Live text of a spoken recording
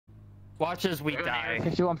Watch as we die.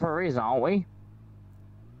 51 for a reason, aren't we?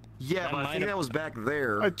 Yeah, but I think that was back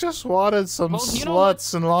there. I just wanted some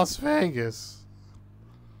sluts in Las Vegas.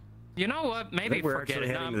 You know what? Maybe we're forget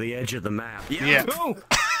actually it. heading to the edge of the map. Yeah.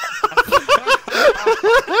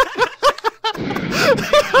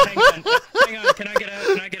 Hang on. Can I get out?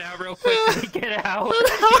 Can I get out real quick? Can we get out?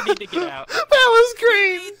 I need to get out. That was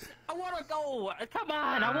great. I want to go. Come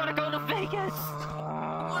on. I want to go to Vegas.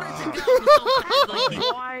 I wanted to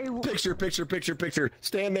go so badly. Picture.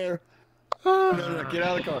 Stand there. No, get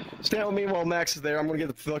out of the car. Stand with me while Max is there. I'm gonna get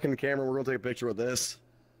the fucking camera. We're gonna take a picture of this.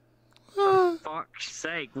 Fuck's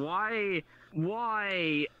sake, why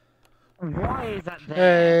is that there?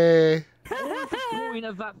 Hey. What's the point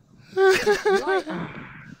of that?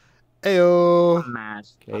 Ayo. I'm mad.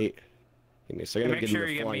 Okay. Give me a second. I'm Make getting sure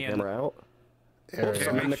the you get flying me in. camera out. There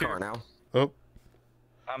I'm we in the go. car now. Oh.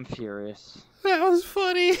 I'm furious. That was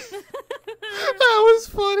funny. That was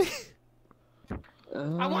funny.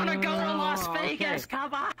 I want to go to Las Vegas. Okay.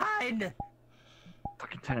 Come on.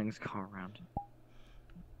 Fucking turning this car around.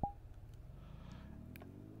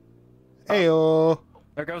 Ayo.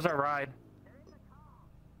 There goes our ride.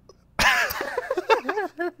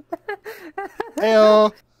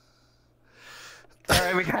 Ayo.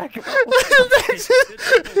 Alright, we gotta go. Max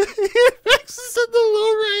is in the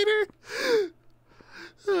lowrider.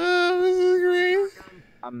 This is great.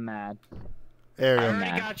 I'm mad. There I we go.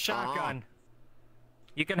 already got shotgun.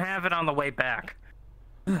 You can have it on the way back.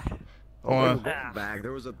 Oh, Back.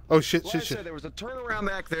 There was a. oh shit, Like shit, I shit. said, there was a turnaround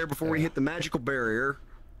back there before we hit the magical barrier.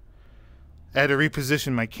 I had to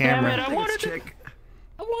reposition my Damn camera. it, I wanted Check.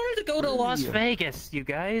 to go to Las Vegas, you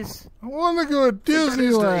guys. I want to go to It's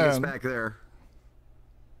Disneyland. back there.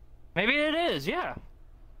 Maybe it is, yeah.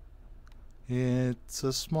 It's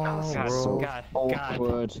a small God, world.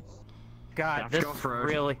 Awkward. God, this go for it.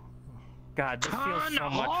 really... God, this feels so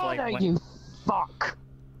much like when, you fuck.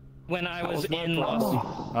 when I was was my in problem.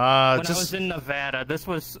 when I was Just in Nevada. This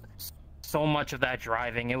was so much of that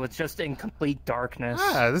driving. It was just in complete darkness.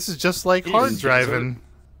 this is just like It hard is driving.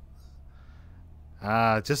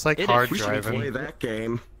 Just like It is. hard We should play driving. that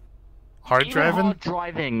game. Hard Even driving? hard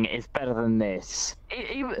driving is better than this.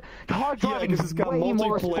 Hard driving it's is got way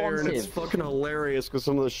more multiplayer and it's responsive. fucking hilarious because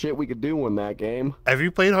some of the shit we could do in that game. Have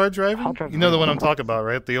you played hard driving? Hard driving. You know the one I'm talking about,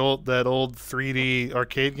 right? That old 3D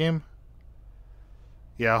arcade game.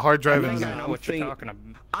 Yeah, hard I driving. think I know what you're talking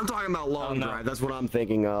about. I'm talking about long no. drive. That's what I'm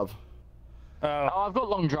thinking of. Oh, Oh, I've got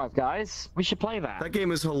long drive, guys. We should play that. That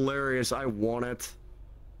game is hilarious. I want it.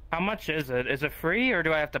 how much is it? Is it free or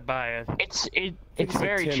do I have to buy it? It's It's like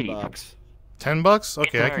very $10. cheap. Bucks. $10? Okay,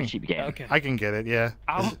 It's a I very can. cheap game. Okay. I can get it. Yeah.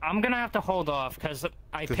 I'm gonna have to hold off because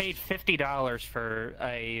I paid $50 for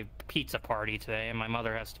a pizza party today, and my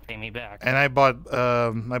mother has to pay me back. And I bought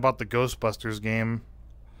the Ghostbusters game.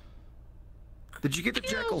 Did you get the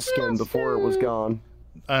Jekyll skin before it was gone?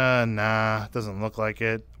 Nah, doesn't look like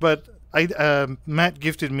it. But Matt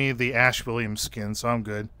gifted me the Ash Williams skin, so I'm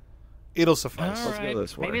good. It'll suffice. All Let's go right.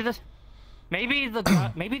 this way.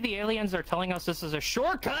 Maybe the aliens are telling us this is a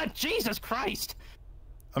shortcut. Jesus Christ!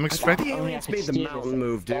 I'm expecting. The aliens made the mountain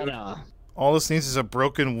move, dude. All this needs is a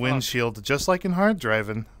broken windshield, just like in hard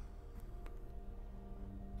driving.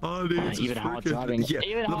 Oh, dude, even hard driving. Yeah,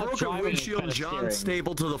 Even the hard broken driving is windshield, better John steering.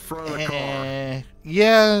 stapled to the front of the car.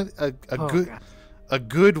 Yeah, a Oh, good, God. a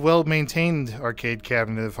good, well-maintained arcade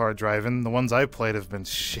cabinet of hard driving. The ones I've played have been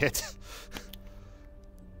shit.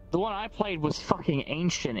 The one I played was fucking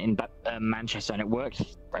ancient in Manchester, and it worked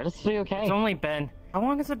relatively okay. It's only been how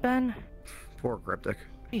long has it been? Poor Cryptic.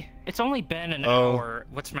 It's only been an Oh. hour.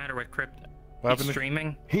 What's the matter with Crypt? What He's happened to-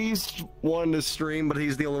 streaming. He's wanting to stream, but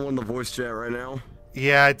he's the only one in the voice chat right now.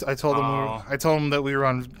 Yeah, I told him. Oh. I told him that we were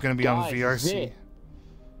going to be on Guys, VRC. is it?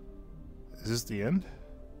 Is this the end?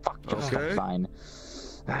 Fuck you, Okay. fine.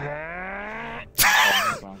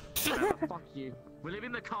 Fuck you. We're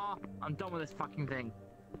leaving the car. I'm done with this fucking thing.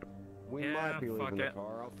 We Yeah, might be fuck leaving the it.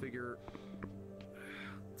 car. I'll figure.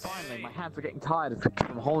 Finally, my hands are getting tired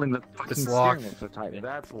from holding the fucking It's steering locked. wheel so tightly.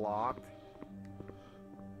 That's locked.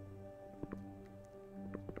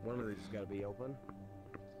 One of these has got to be open.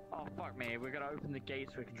 Oh fuck me, we're gonna open the gate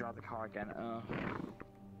so we can drive the car again.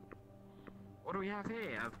 What do we have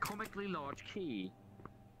here? A comically large key.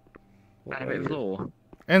 And a bit of floor.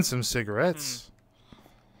 And some cigarettes.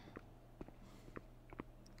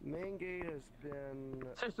 Main gate has been.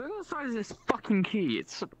 So look at the size of this fucking key.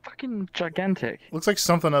 It's fucking gigantic. Looks like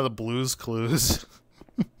something out of the Blues Clues.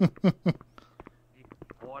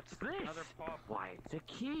 What's this? Another pop. Why, it's a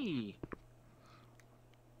key.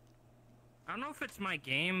 I don't know if it's my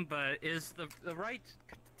game, but is the right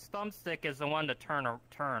thumbstick is the one to turn,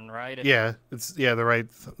 right? Yeah, it's the right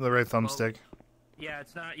thumbstick. Yeah,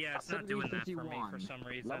 it's not. Yeah, it's not doing that for me for some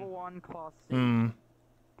reason. Level 1, class C. Hmm.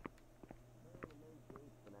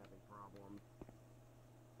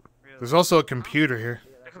 There's also a computer here.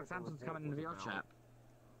 Looks like Samson's coming in the VR chat.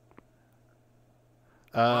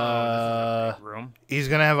 Room. He's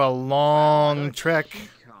gonna have a long trek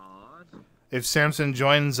Card. if Samson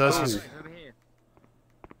joins us. Over here.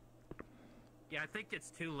 Yeah, I think it's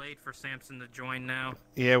too late for Samson to join now.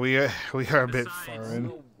 Yeah, we are a bit far Besides-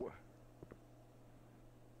 in.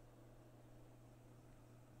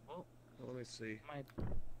 Let me see.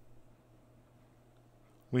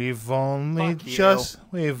 We've only Fuck you.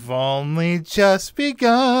 we've only just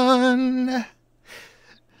begun. Did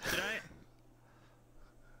I?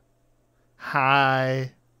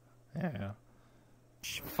 Hi. Yeah.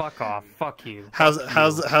 Fuck off. Fuck you. How's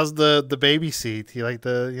the baby seat? You like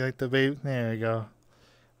the baby? There you go.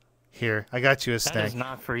 Here, I got you a That snack. is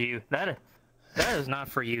not for you. That is not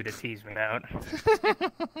for you to tease me out.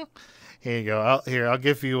 Here you go. I'll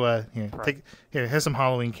give you here's some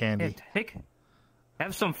Halloween candy.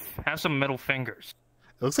 Have some middle fingers.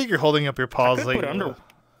 It looks like you're holding up your paws could like. put under-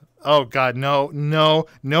 Oh God, no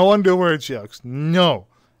underwear jokes. No,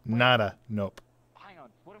 nada, nope. Hang on.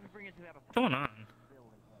 What if we bring it to the other What's going on?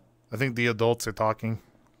 I think the adults are talking.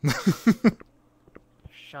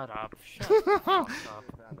 Shut up. Shut the fuck up.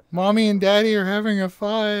 Mommy and Daddy are having a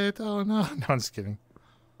fight. Oh no, no, I'm just kidding.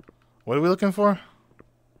 What are we looking for?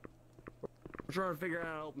 We're trying to figure out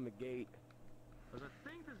how to open the gate. I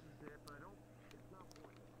think this is it, but I don't. It's not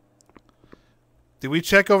working. Did we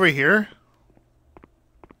check over here?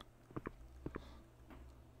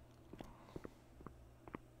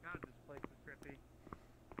 God, this place is trippy.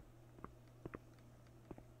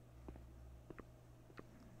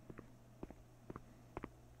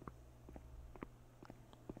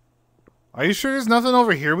 Are you sure there's nothing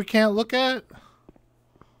over here we can't look at?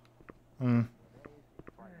 Hmm.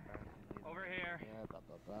 Over here. Yeah, blah,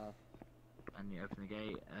 blah, blah. And you open the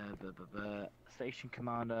gate, blah, blah, blah. Station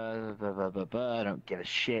commander, blah, blah, blah, blah. I don't give a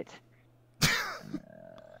shit.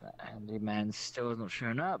 Handyman still is not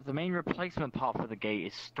showing up. The main replacement part for the gate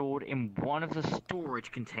is stored in one of the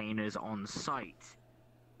storage containers on site.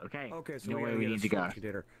 Okay, Okay, so you know we where gotta we get a need to go. storage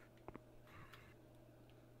container.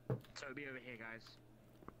 So it'll be over here, guys.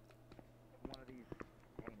 One of these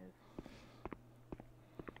containers.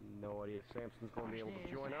 No idea if Samson's going to be able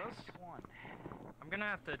to join us. I'm gonna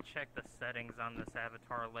have to check the settings on this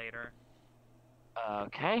avatar later.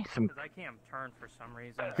 Okay, some Because I can't turn for some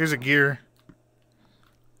reason. Here's a gear.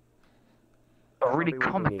 really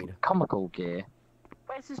Probably what we need. comical gear.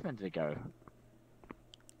 Where's this meant to go?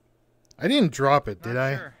 I didn't drop it, did Not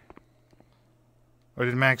I? sure. Or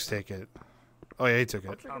did Max take it? Oh yeah, he took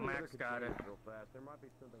it. Oh, Max got it. Real fast. There might be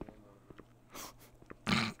something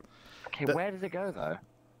in one of them. Okay, That- where does it go though?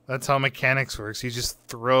 That's how mechanics works. You just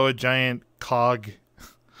throw a giant cog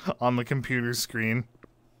on the computer screen.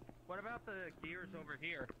 What about the gears over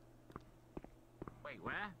here? Wait,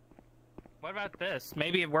 where? What about this?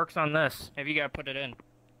 Maybe it works on this. Maybe you gotta put it in.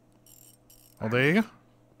 Oh, there you go.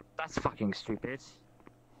 That's fucking stupid.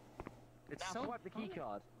 It's Now so. swipe the key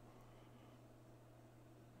card.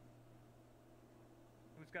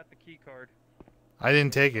 Who's got the key card? I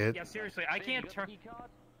didn't take it. Yeah, seriously, I Ben, can't you got turn. the key card?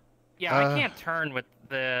 Yeah, I can't turn with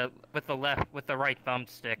the right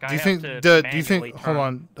thumbstick. Do you think? Do you think? Hold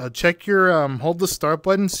on. Check your hold the start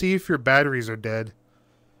button. See if your batteries are dead.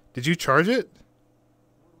 Did you charge it?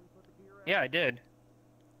 Yeah, I did.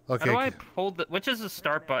 Okay. How do I hold the? Which is the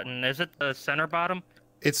start button? Is it the center bottom?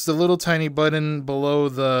 It's the little tiny button below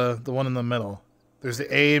the one in the middle. There's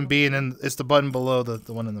the A and B, and then it's the button below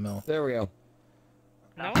the one in the middle. There we go.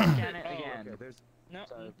 No. Scan it Oh, again. okay. There's No.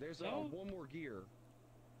 there's No. one more gear.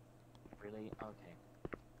 Really?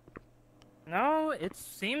 Okay. No, it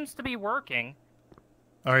seems to be working.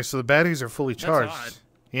 All right, so the batteries are fully That's charged. odd.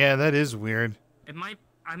 Yeah, that is weird. It might.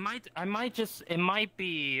 I might just. It might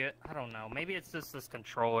be. I don't know. Maybe it's just this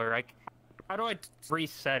controller. How do I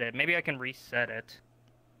reset it? Maybe I can reset it.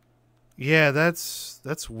 Yeah, that's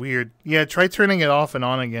weird. Yeah, try turning it off and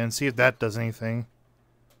on again. See if that does anything.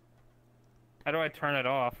 How do I turn it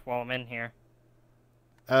off while I'm in here?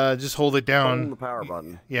 Just hold it Hold down. the power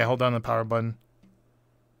button. Yeah, hold down the power button.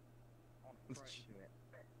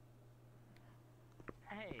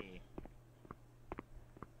 Hey.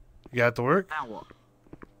 You got it to work? Now what?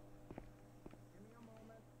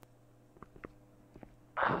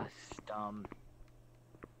 Ah, this is dumb.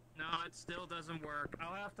 No, it still doesn't work.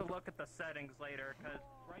 I'll have to look at the settings later, because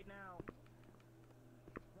right now...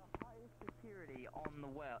 The highest security on the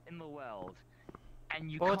in the world.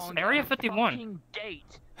 and you Well, it's can't Area get a 51. fucking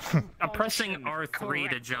gate I'm pressing function R3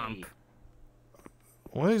 to jump. correctly.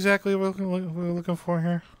 What exactly are we looking for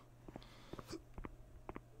here?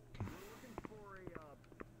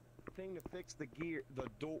 Thing to fix the gear, the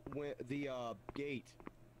door, the gate.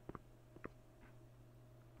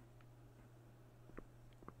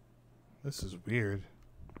 This is weird.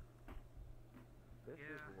 This is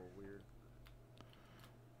a little weird.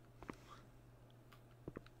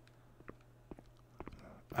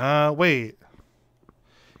 Wait.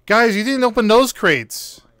 Guys, you didn't open those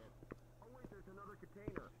crates. Oh wait, there's another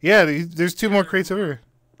container. Yeah, there's 2 more crates over here.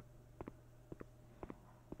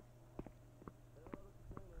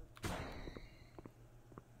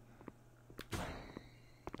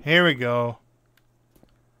 Here we go.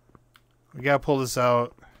 We gotta pull this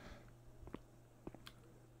out.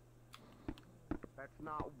 That's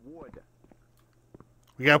not wood.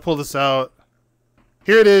 We gotta pull this out.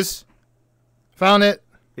 Here it is. Found it.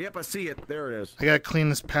 Yep, I see it. There it is. I gotta clean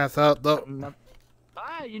this path out though.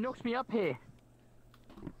 Ah, you knocked me up here.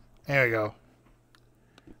 There we go.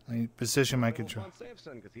 I need to position my Well, control. on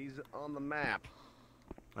Samson, because he's on the map.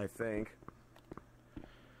 I think.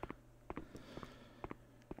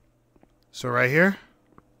 So right here.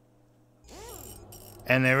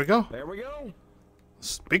 And there we go. There we go.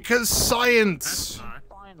 Because science. That's not.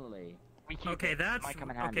 Finally. We keep Okay, it. that's Might come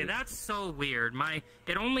in handy. okay. That's so weird.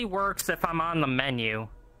 It only works if I'm on the menu.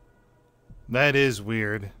 That is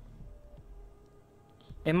weird.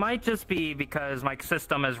 It might just be because my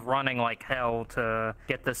system is running like hell to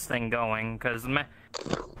get this thing going.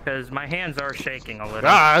 Because my hands are shaking a little.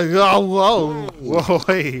 Ah! Oh, whoa! Whoa!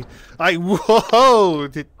 Hey! Whoa!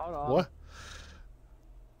 Hold on. What?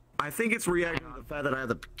 I think it's reacting to the fact that I have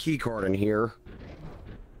the key card in here.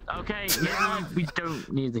 Okay, yeah, we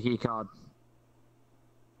don't need the key card.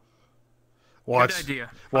 Watch! Good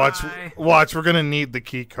idea. Watch! Bye. Watch! We're gonna need the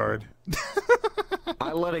key card.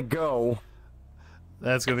 I let it go.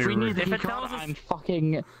 That's gonna If be we need the If key it card, tells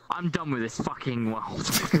us- I'm done with this fucking world.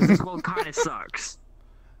 Because this world kind of sucks.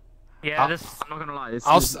 Yeah, I'll- this. I'm not gonna lie.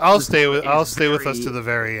 I'll stay with us very- to the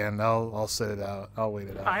very end. I'll sit it out. I'll wait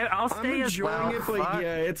it out. I'll I'm stay as well. enjoying it, but Fuck.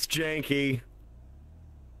 yeah, it's janky.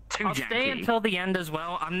 Too I'll janky. stay until the end as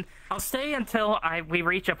well. I'll stay until we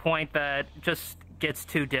reach a point that just gets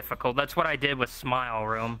too difficult. That's what I did with Smile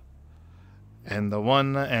Room. And the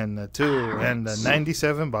 1 and the 2 and the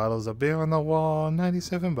 97 bottles of beer on the wall.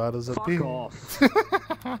 97 bottles of Fuck beer. off.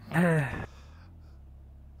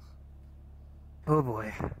 Oh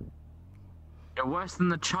boy. You're worse than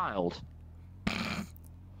the child.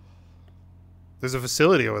 There's a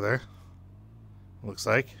facility over there. Looks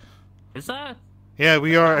like. Is that? Yeah,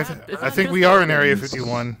 we are. Is that I think just we are in Area aliens?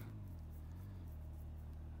 51.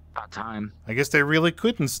 About time. I guess they really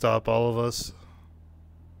couldn't stop all of us.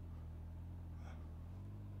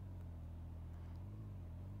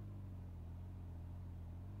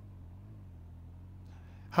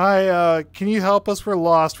 Hi, can you help us? We're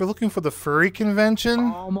lost. We're looking for the furry convention.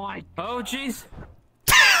 Oh my. Oh jeez.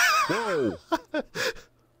 Whoa!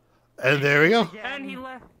 And there we go. And he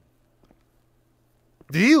left.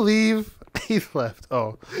 Did he leave? He left.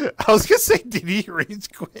 Oh, I was gonna say, did he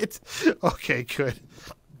rage quit? Okay, good.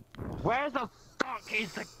 Where the fuck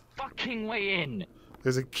is the fucking way in?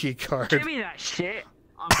 There's a key card. Give me that shit.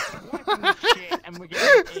 I'm swiping this shit and we're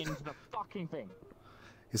getting into the fucking thing.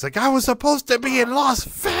 He's like, I was supposed to be in Las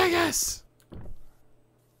Vegas.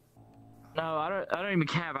 No, I don't even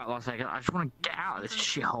care about Las Vegas. I just want to get out of this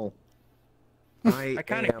shithole. I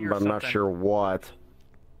kinda am, hear but I'm not something. sure what.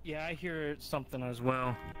 Yeah, I hear something as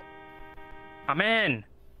well. I'm in.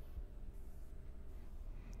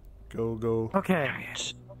 Go, go. Okay.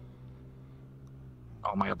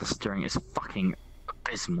 Oh my god, the steering is fucking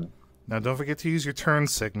abysmal. Now, don't forget to use your turn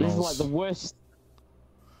This signals. is like the worst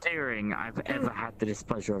steering I've ever had the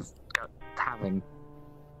displeasure of having.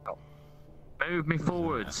 Oh. Move me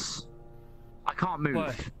forwards. I can't move.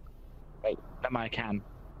 What? Wait, no, I can.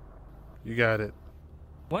 You got it.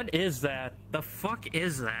 What is that? The fuck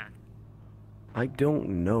is that? I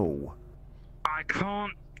don't know. I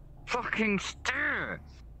can't fucking steer.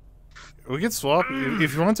 We can swap.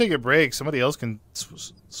 If you want to take a break, somebody else can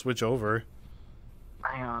switch over.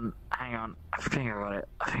 Hang on. I think I got it.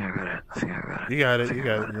 You got it. You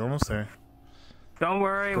got it. You're almost there. Don't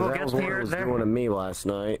worry, we'll That get was what it here. was doing to me last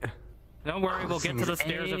night. Don't worry, we'll get to the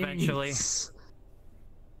stairs eventually.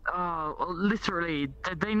 Oh, well, literally,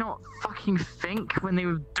 did they not fucking think when they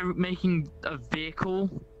were making a vehicle?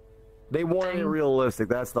 They wanted it Dang. realistic,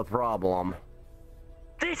 that's the problem.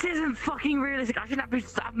 This isn't fucking realistic. I shouldn't have to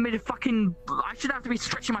be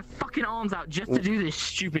stretching my fucking arms out just to do this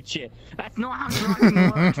stupid shit. That's not how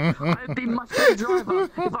driving works. I'd be a much better driver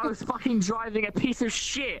if I was fucking driving a piece of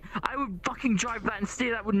shit. I would fucking drive that and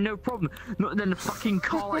steer that with no problem. Not than a fucking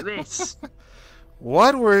car like this.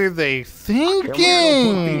 What were they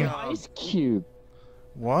thinking? Ice cube.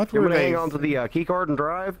 What You were want to they? hang on to the key card and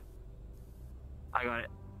drive? I got it.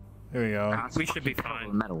 There we go. That's We should be fucking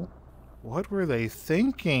fine. Metal. What were they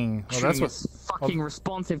thinking? Oh, that's what. This fucking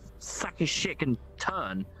responsive sack of shit can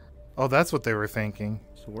turn. Oh, that's what they were thinking.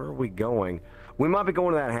 So where are we going? We might be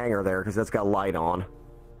going to that hangar there because that's got light on.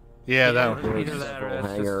 Yeah, that. Either that or Several it's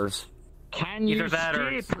just- hangars. Can you Either that or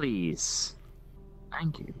steer, it's- please?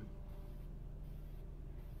 Thank you.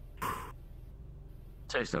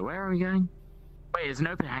 So where are we going? Wait, there's an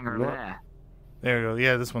open hangar over What? there. There we go.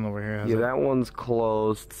 Yeah, this one over here. Has Yeah, it. that one's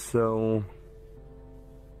closed. So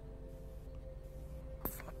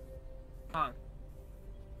I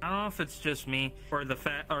don't know if it's just me or the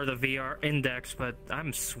VR index, but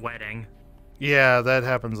I'm sweating. Yeah, that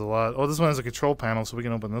happens a lot. Oh, this one has a control panel, so we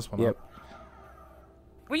can open this one Yep. up.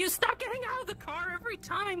 Will you stop getting out of the car every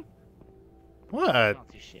time? What? Not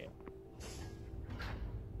too shit.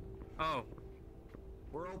 Oh,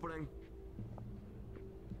 we're opening.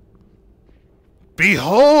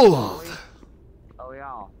 Behold! Oh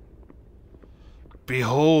yeah.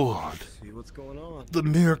 Behold See what's going on. the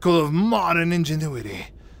miracle of modern ingenuity.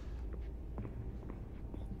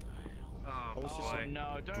 oh Oh, boy.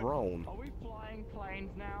 no, don't. Drone. Are we flying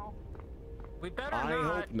planes now? We better I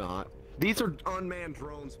not. hope not. These are unmanned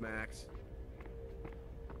drones, Max.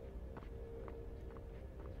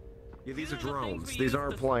 Yeah, these are the things drones. we These use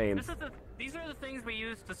aren't to- planes. These are the things we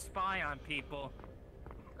use to spy on people.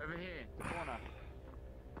 Over here, the corner.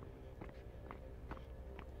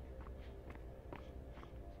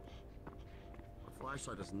 The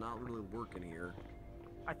flashlight does not really work in here.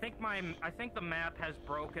 I think the map has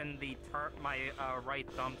broken my right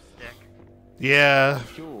thumbstick Yeah.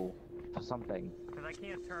 Fuel for something. because I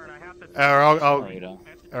can't turn. I have to. Or I'll Later. all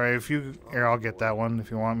right. If you, here, I'll get that one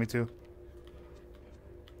if you want me to. Okay,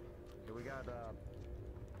 we got,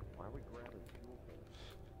 why are we grabbing fuel?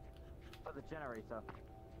 Oh, the generator.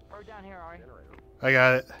 Throw it down here, Ari. I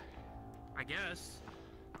got it I guess.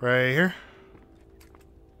 right here.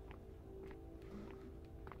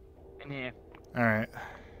 In here. All right.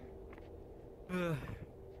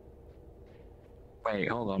 Wait,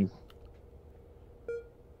 hold on.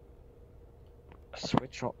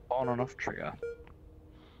 Switch on and off trigger.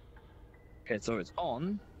 Okay, so it's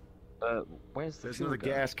on. Where's the There's fuel another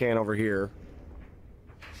gun? gas can over here.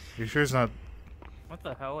 You sure it's not? What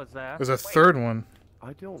the hell is that? There's a third one.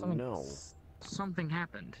 I don't know. Something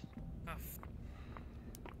happened.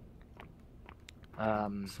 Oh,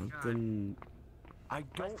 Something. I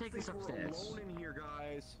don't Let's take think this we're upstairs. alone in here,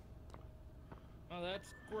 guys. Oh, that's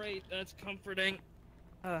great. That's comforting.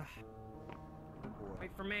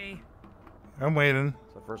 Wait for me. I'm waiting.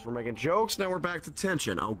 So first we're making jokes, now we're back to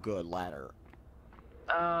tension. Oh, good ladder.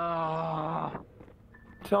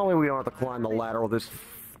 Tell me we don't have to climb the ladder with this.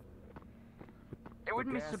 It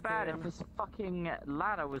wouldn't be so gas bad can. if this fucking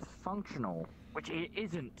ladder was functional, which it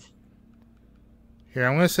isn't. Here,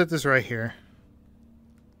 I'm gonna set this right here.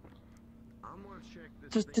 I'm gonna check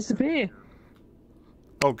this. Just thing disappear. out here.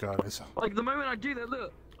 Oh god, it's... Like the moment I do that,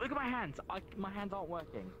 look at my hands. My hands aren't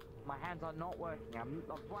working. My hands are not working. My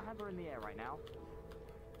hands are in the air right now.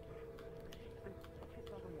 It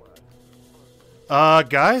doesn't work.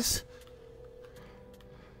 Guys,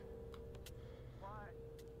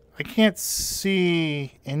 I can't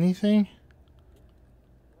see anything.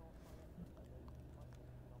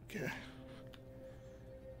 Okay.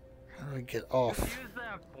 How do I get off? Use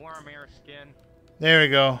that Boromir skin. There we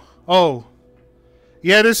go. Oh.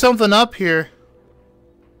 Yeah, there's something up here.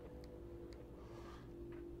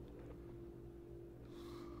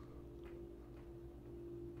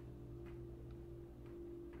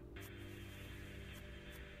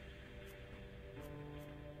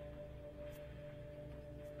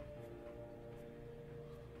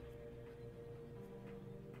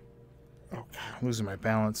 Oh god, I'm losing my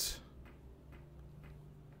balance.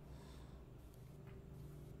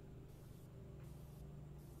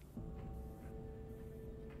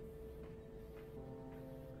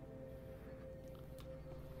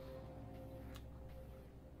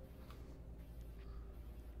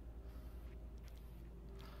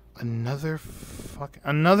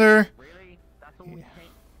 Another. Really?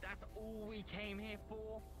 That's all we came here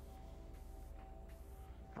for?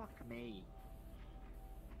 Fuck me.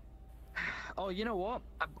 Oh, you know what?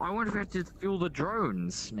 I wonder if we have to fuel the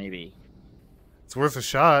drones, maybe. It's worth a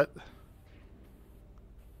shot.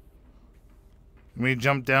 We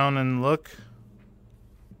jump down and look.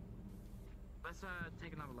 Let's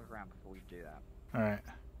take another look around before we do that. All right.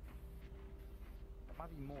 There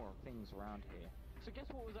might be more things around here. So guess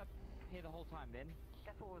what was up here the whole time, then?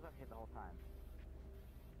 Guess what was up here the whole time?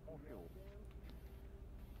 More fuel.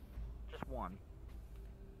 Just one.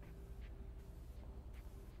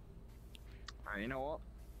 Alright, you know what?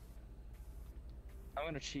 I'm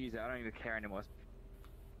gonna cheese it. I don't even care anymore.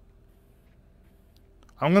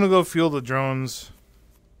 I'm gonna go fuel the drones.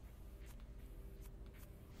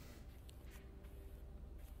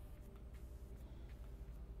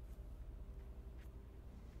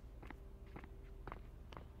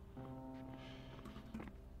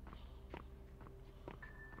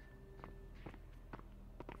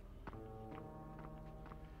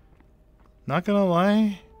 Not gonna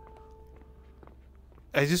lie,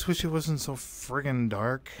 I just wish it wasn't so friggin'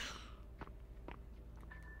 dark.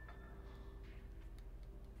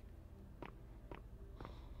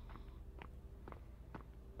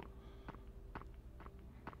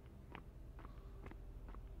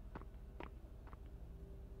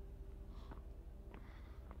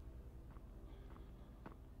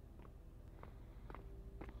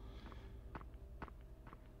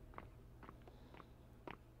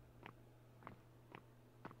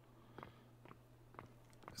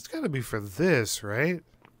 It's gotta be for this, right?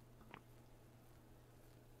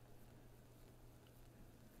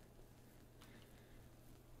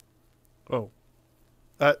 Oh.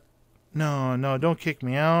 No, don't kick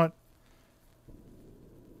me out.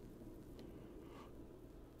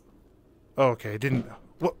 Oh, okay, didn't...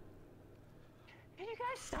 What? Can you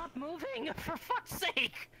guys stop moving? For fuck's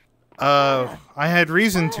sake! I had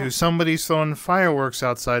reason to. Somebody's throwing fireworks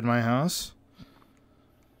outside my house.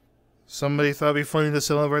 Somebody thought it'd be funny to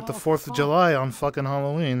celebrate the 4th of July on fucking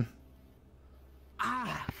Halloween.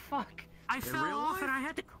 Ah, fuck. I fell off and I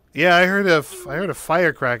had to... Yeah, I heard a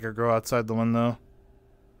firecracker go outside the window.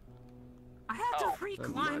 I had to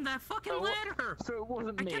reclimb that fucking ladder! So it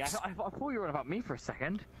wasn't me. I thought you were on about me for a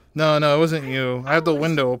second. No, it wasn't you. I had the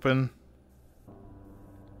window open.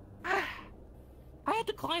 I had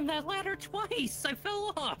to climb that ladder twice! I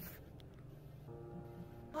fell off!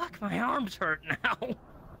 Fuck, my arms hurt now.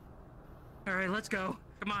 Alright, let's go.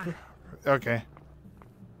 Come on. Okay.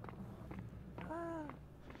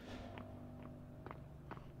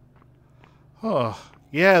 Oh,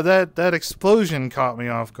 yeah, that explosion caught me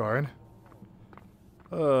off guard.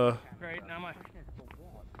 Right now my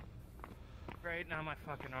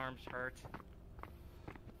fucking arms hurt.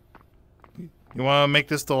 You want to make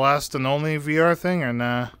this the last and only VR thing, or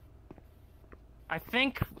nah? I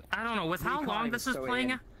don't know, with how long this is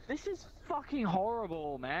playing... This is fucking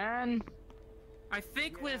horrible, man. I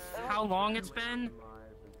think with how long it's been...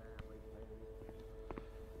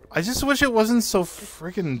 I just wish it wasn't so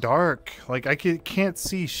freaking dark. Like, I can't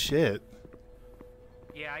see shit.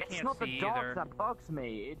 Yeah, I can't see either. It's not the dark that bugs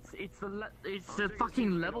me. It's the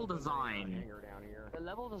fucking level design. The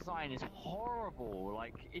level design is horrible.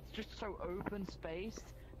 Like, it's just so open spaced.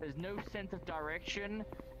 There's no sense of direction,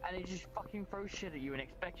 and it just fucking throws shit at you and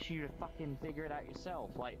expects you to fucking figure it out yourself.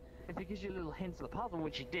 Like, if it gives you little hints of the puzzle,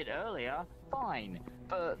 which it did earlier, fine.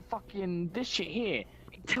 But fucking this shit here,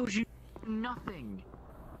 it tells you nothing.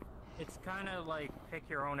 It's kind of like pick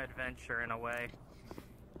your own adventure in a way.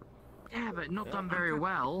 Yeah, but not done very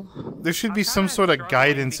well. There should be some sort of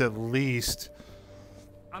guidance at least.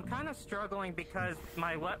 I'm kind of struggling because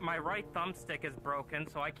my right thumbstick is broken,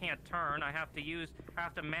 so I can't turn. I have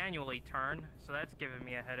to manually turn, so that's giving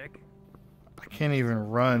me a headache. I can't even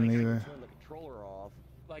run either. Turn the controller off.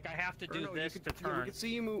 Like I have to do this to Yeah, turn. we can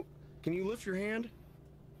see you move. Can you lift your hand?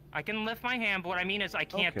 I can lift my hand, but what I mean is I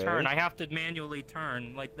can't Okay. turn. I have to manually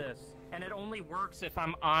turn like this, and it only works if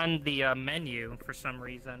I'm on the menu for some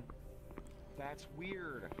reason. That's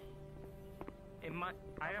weird.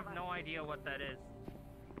 I have no idea what that is.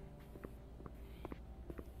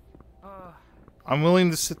 I'm willing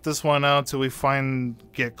to sit this one out till we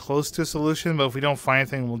get close to a solution, but if we don't find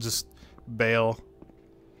anything, we'll just bail.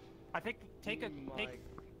 I think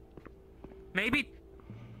maybe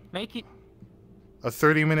make it A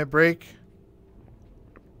 30-minute break?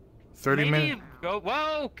 30 minutes? Go.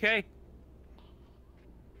 Whoa, okay.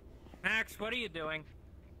 Max, what are you doing?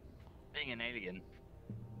 Being an alien.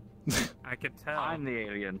 I could tell. I'm the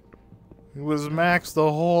alien. It was Max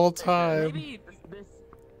the whole time.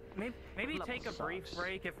 Maybe take a brief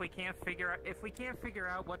break if we can't figure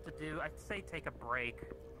out what to do. I'd say take a break.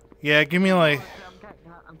 Yeah, give me like...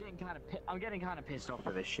 I'm getting kind of pissed off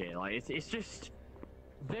with this shit. Like it's just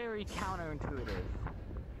very counterintuitive.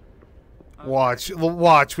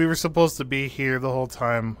 Watch. We were supposed to be here the whole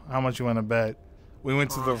time. How much you want to bet? We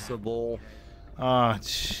went to the... Possible. Oh,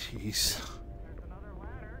 jeez. There's another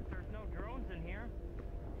ladder. There's no drones in here.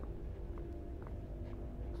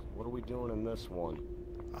 What are we doing in this one?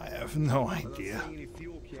 I have no I'm not idea. seeing any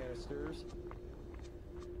fuel canisters.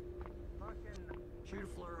 Fucking. Shoot a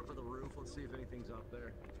flare over the roof. Let's see if anything's up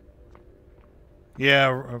there.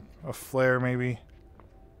 Yeah, a flare maybe.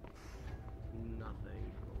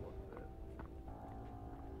 Nothing. What's it?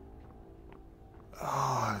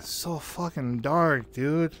 Oh, it's so fucking dark,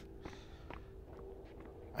 dude.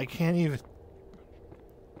 I can't even.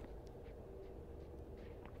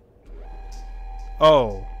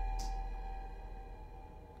 Oh.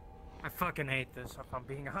 I fucking hate this, if I'm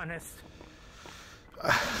being honest.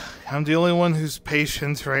 I'm the only one who's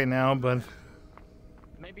patient right now, but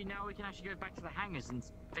Maybe now we can actually go back to the hangars and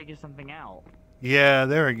figure something out. yeah,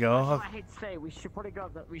 there we That's go. what I hate to say. We should probably go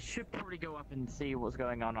up. We should probably go up and see what's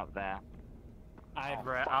going on up there.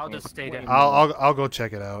 I'll just stay down. I'll go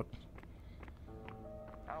check it out.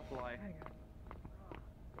 I'll fly.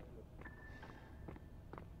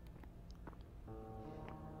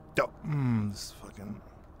 Oh, this fucking.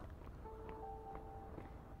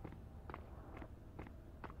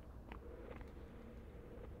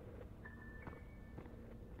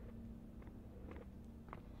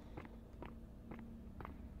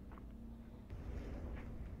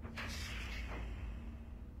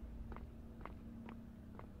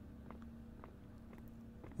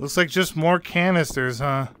 Looks like just more canisters,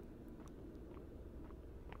 huh?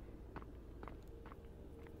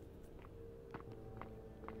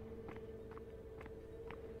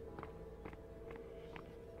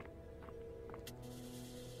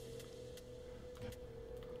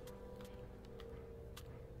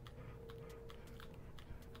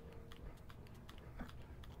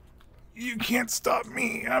 You can't stop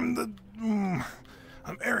me. I'm the...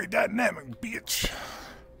 I'm Ari-Dynamic, bitch.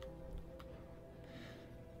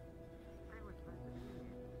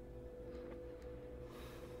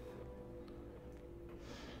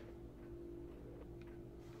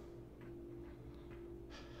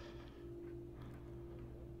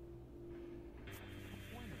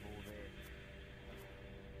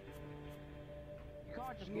 You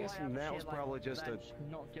can't just I'm guessing lie out that shit was like probably just that a-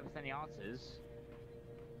 and not give us any answers.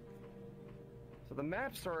 So the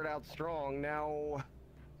map started out strong. Now.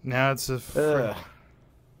 Now it's a...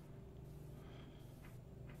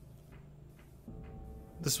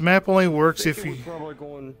 This map only works if you... Probably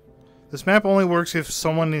going. This map only works if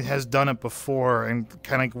someone has done it before and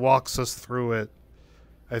kind of walks us through it,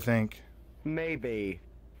 I think. Maybe.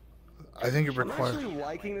 I think it I'm requires... actually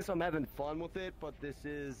liking this. I'm having fun with it, but this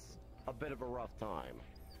is a bit of a rough time.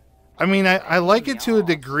 I mean, I like it to a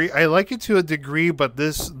degree. I like it to a degree, but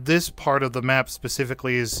this part of the map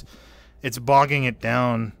specifically is... It's bogging it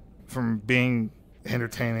down from being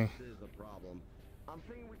entertaining. This is the problem. I'm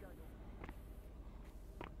thinking we gotta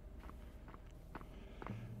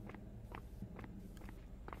go.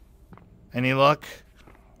 Any luck?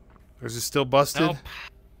 Or is it still busted? Nope.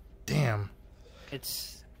 Damn.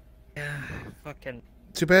 It's fucking.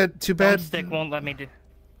 Too bad. Stick won't let me do.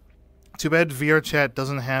 Too bad VR chat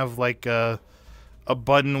doesn't have like a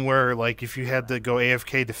button where like if you had to go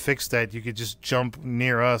AFK to fix that, you could just jump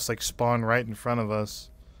near us, like spawn right in front of us.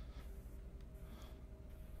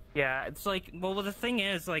 Yeah, it's like, well, the thing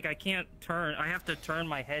is, like, I can't turn. I have to turn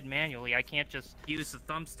my head manually. I can't just use the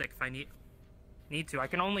thumbstick if I need to. I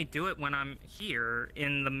can only do it when I'm here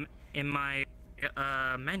in my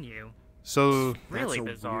menu. So Really That's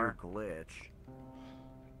a bizarre. weird glitch.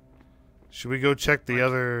 should we go check the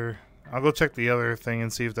other? I'll go check the other thing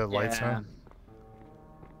and see if that light's Yeah. on.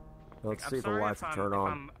 Let's I'm see if the sorry lights if will turn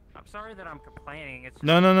on. I'm sorry that I'm complaining. It's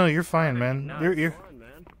No, you're fine, man. No, You're Fine,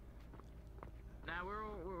 man. Now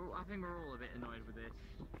I think we're all a bit annoyed with this.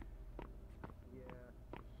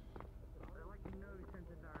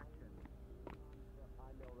 I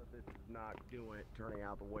know that this is not turning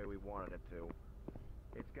out the way we wanted it to.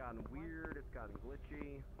 It's gotten weird, it's gotten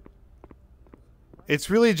glitchy. It's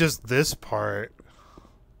really just this part.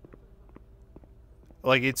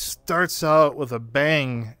 Like it starts out with a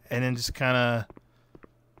bang and then just kind of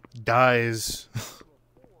dies.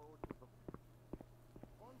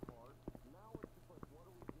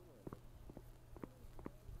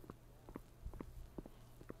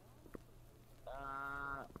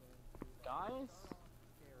 Guys?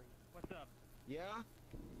 What's up? Yeah?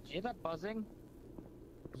 Did you hear that buzzing?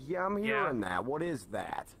 Yeah, I'm Yeah. hearing that. What is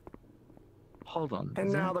that? Hold on. And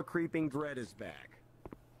is now that- the creeping dread is back.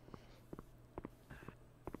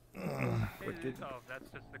 Oh, that's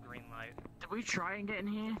just the green light. Did we try and get in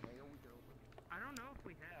here? I don't know if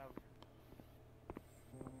we have.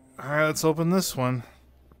 All right, let's open this one.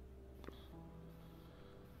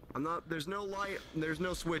 I'm not. There's no light. There's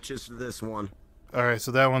no switches to this one. All right,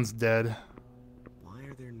 so that one's dead. Why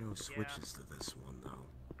are there no switches to this one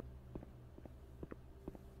though?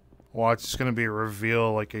 Watch, it's gonna be a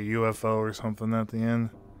reveal like a UFO or something at the end.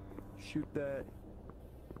 Shoot that.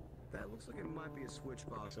 That looks like it might be a switch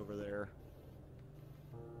box over there.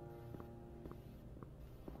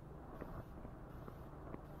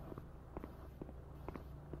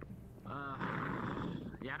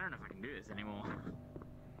 Yeah, I don't know if I can do this anymore.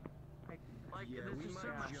 Like, Yeah, there's we just so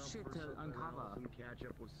might much jump shit for to something uncover. else and catch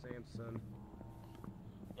up with Samson.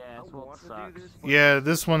 Yeah, I that's what want to sucks. do this, but Yeah,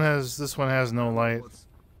 this one has no light.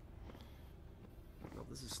 Oh,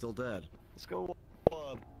 this is still dead. Let's go.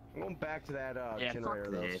 I'm going back to that Yeah, generator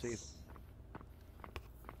fuck though. this. See.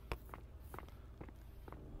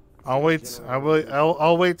 I'll wait.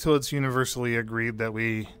 I'll wait till it's universally agreed that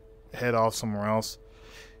we head off somewhere else.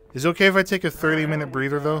 Is it okay if I take a 30-minute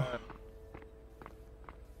breather though?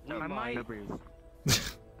 I might. No breathe.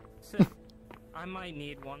 I might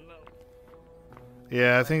need one though.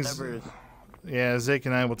 Yeah, I think. No breathe. Yeah, Zake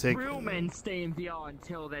and I will take. Real men stay in VR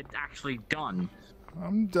until they're actually done.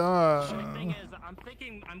 I'm The done. thing is, I'm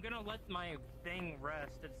thinking I'm gonna let my thing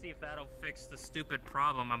rest and see if that'll fix the stupid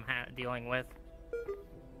problem I'm dealing with.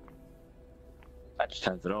 That just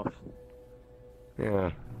turns it off.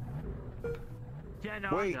 Yeah. Yeah,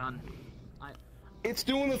 no, Wait. I'm done. It's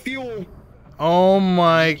doing the fuel. Oh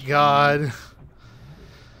my god.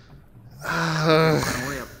 All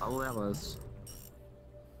the others.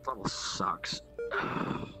 Level sucks.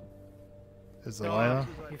 Is the light on?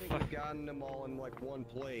 I think we've gotten them all in like one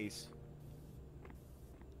place.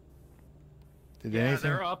 Did Yeah,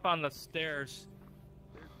 anything? they're up on the stairs.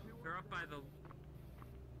 They're up by the.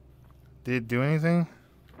 Did it do anything?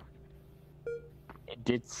 It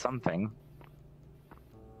did something.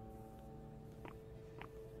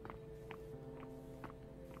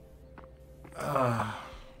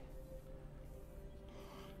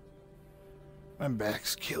 My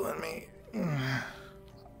back's killing me.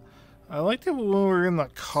 I liked it when we were in the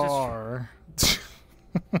car.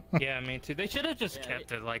 Yeah, me too. They should have just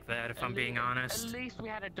kept it like that, if I'm being honest. At least we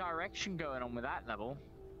had a direction going on with that level.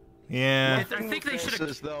 Yeah. I think they should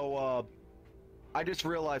have. Though, I just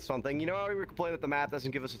realized something. You know how we were complaining that the map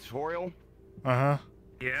doesn't give us a tutorial? Uh-huh.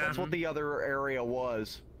 Yeah. That's what the other area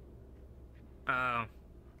was. Oh.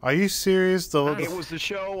 Are you serious? It was to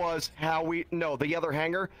show us how we... No, the other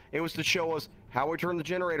hangar. It was to show us how we turn the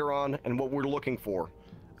generator on and what we're looking for.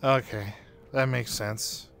 Okay. That makes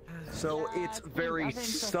sense. So it's very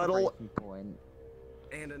subtle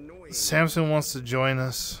and annoying. Samson wants to join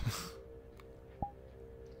us.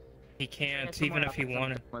 He can't, even if he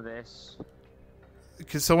wanted. With this.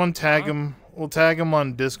 Could someone tag him? We'll tag him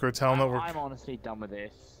on Discord. Tell him that we're... I'm honestly done with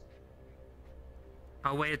this.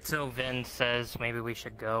 I'll wait till Vin says maybe we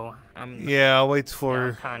should go. Yeah, I'll wait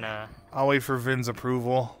for... Kinda. I'll wait for Vin's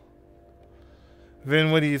approval. Vin,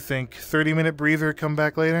 what do you think? 30-minute breather, come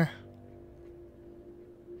back later?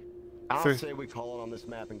 I'll say we call it on this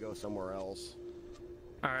map and go somewhere else.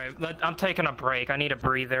 Alright, I'm taking a break. I need a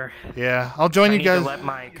breather. Yeah, I'll join I you need guys. to let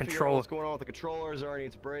my You can figure out control. what's going on with the controllers or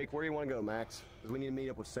needs a break. Where do you want to go, Max? 'Cause we need to meet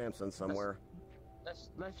up with Samson somewhere. Let's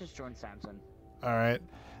just join Samson. All right.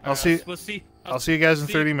 I'll see. We'll see. I'll see you guys in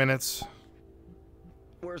 30 minutes.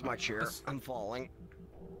 Where's my chair? I'm falling.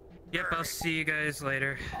 Yep, I'll see you guys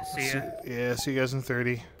later. See ya. Yeah, see you guys in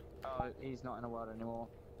 30. Oh, he's not in the world anymore.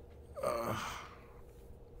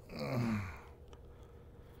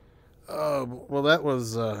 Oh, well, that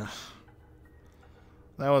was a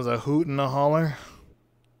hoot and a holler.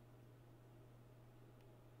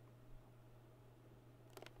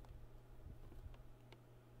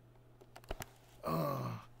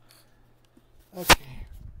 Oh. Okay.